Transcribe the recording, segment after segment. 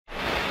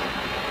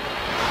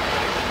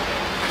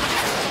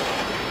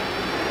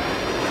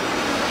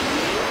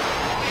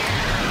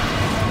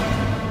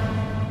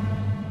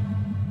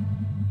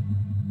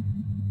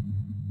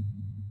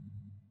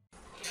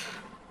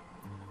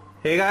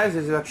Hey guys,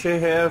 this is Akshay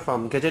here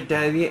from Gadget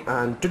Diary,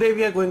 and today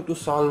we are going to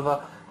solve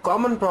a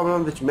common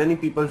problem which many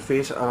people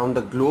face around the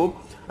globe.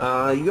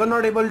 You are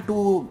not able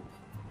to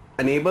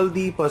enable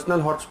the personal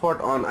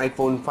hotspot on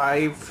iPhone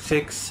 5,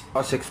 6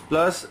 or 6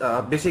 Plus,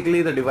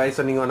 basically the device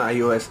running on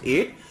iOS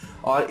 8,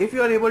 or if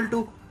you are able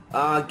to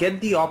get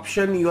the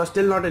option, you are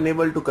still not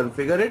enabled to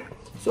configure it.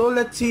 So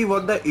let's see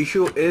what the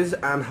issue is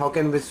and how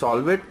can we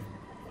solve it.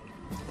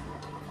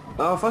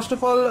 First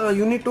of all,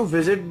 you need to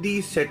visit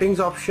the settings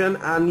option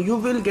and you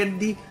will get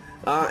the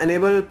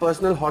enable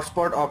personal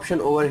hotspot option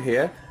over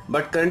here,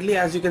 but currently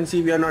as you can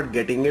see we are not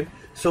getting it.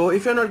 So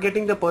if you are not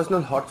getting the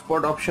personal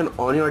hotspot option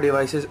on your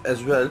devices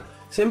as well,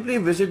 simply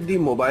visit the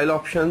mobile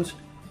options,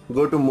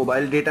 go to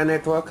mobile data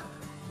network,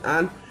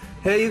 and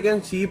here you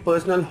can see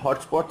personal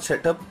hotspot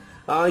setup.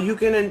 You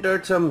can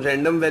enter some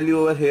random value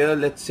over here.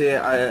 Let's say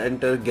I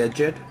enter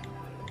gadget.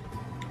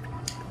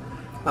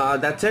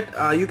 That's it.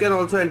 You can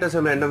also enter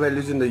some random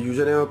values in the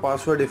username or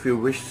password if you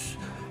wish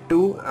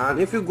to, and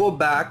if you go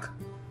back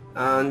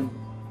and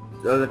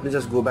let me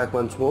just go back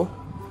once more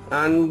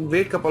and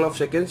wait couple of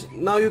seconds.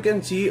 Now you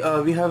can see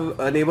we have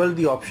enabled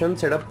the option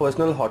set up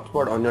personal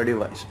hotspot on your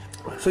device.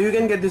 So you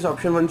can get this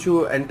option once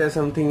you enter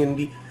something in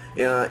the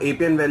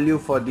APN value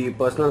for the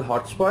personal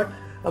hotspot,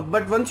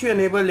 but once you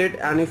enable it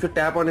and if you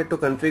tap on it to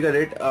configure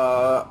it,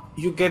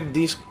 you get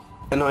this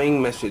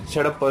annoying message: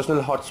 set up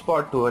personal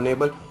hotspot. To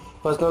enable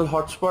personal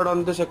hotspot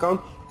on this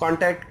account,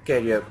 contact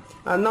carrier.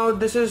 And now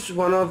this is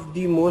one of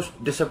the most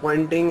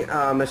disappointing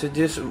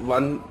messages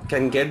one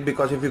can get,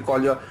 because if you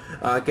call your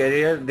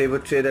carrier, they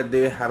would say that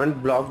they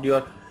haven't blocked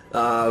your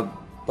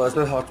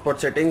personal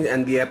hotspot settings,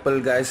 and the Apple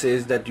guy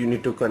says that you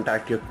need to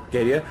contact your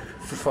carrier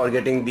for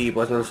getting the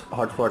personal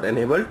hotspot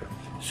enabled.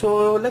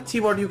 So let's see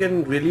what you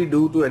can really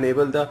do to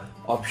enable the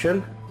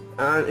option.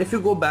 And if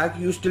you go back,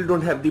 you still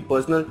don't have the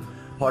personal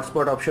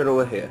hotspot option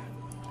over here.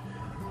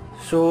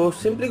 So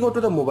simply go to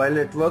the mobile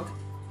network.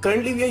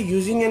 Currently we are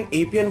using an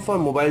APN for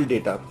mobile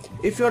data.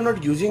 If you are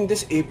not using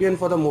this APN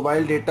for the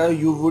mobile data,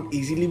 you would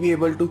easily be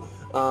able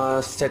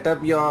to set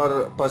up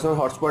your personal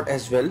hotspot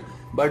as well,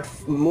 but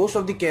most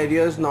of the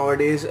carriers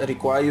nowadays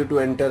require you to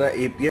enter an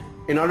APN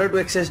in order to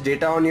access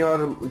data on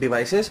your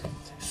devices.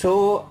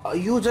 So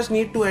you just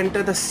need to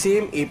enter the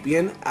same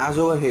APN as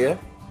over here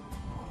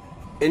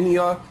in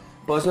your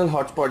personal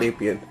hotspot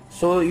APN.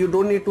 So you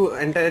don't need to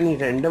enter any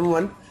random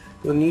one.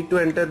 You need to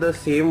enter the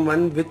same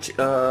one which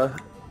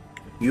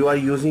you are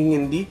using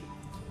in the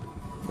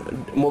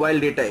mobile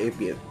data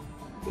APN.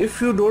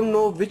 If you don't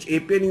know which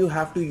APN you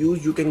have to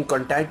use, you can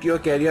contact your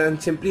carrier and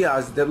simply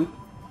ask them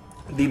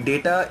the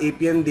data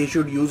APN they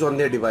should use on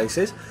their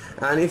devices.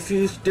 And if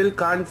you still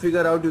can't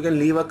figure out, you can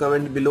leave a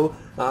comment below.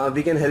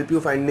 We can help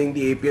you finding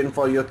the APN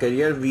for your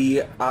carrier.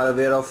 We are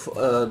aware of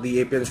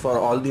the APNs for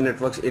all the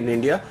networks in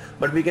India,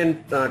 but we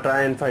can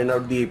try and find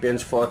out the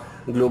APNs for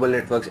global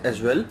networks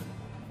as well.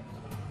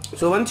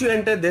 So once you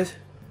enter this,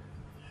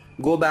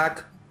 go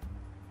back,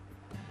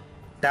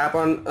 tap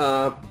on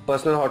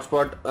personal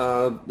hotspot.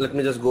 Let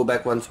me just go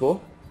back once more.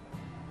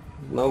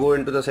 Now go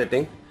into the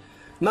setting.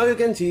 Now you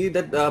can see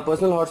that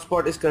personal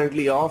hotspot is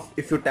currently off.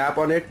 If you tap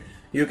on it,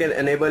 you can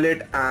enable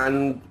it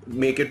and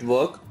make it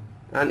work.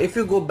 And if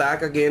you go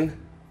back again,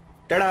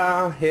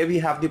 ta-da, here we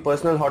have the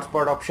personal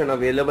hotspot option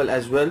available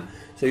as well.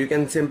 So you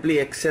can simply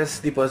access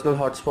the personal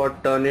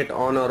hotspot, turn it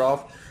on or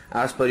off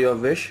as per your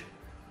wish.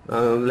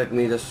 Let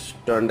me just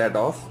turn that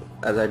off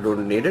as I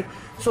don't need it.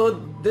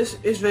 So this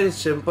is very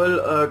simple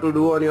to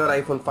do on your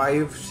iPhone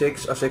 5,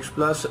 6 or 6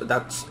 Plus.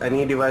 That's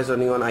any device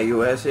running on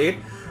iOS 8.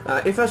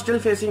 If you're still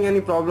facing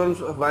any problems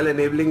while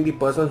enabling the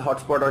personal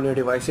hotspot on your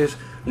devices,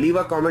 leave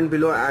a comment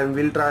below and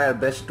we'll try our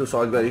best to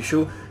solve your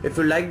issue. If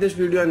you like this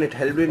video and it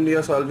helped in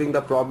your solving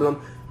the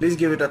problem, please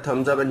give it a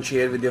thumbs up and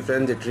share with your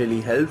friends. It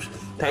really helps.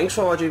 Thanks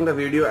for watching the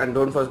video, and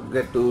don't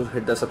forget to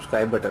hit the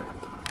subscribe button.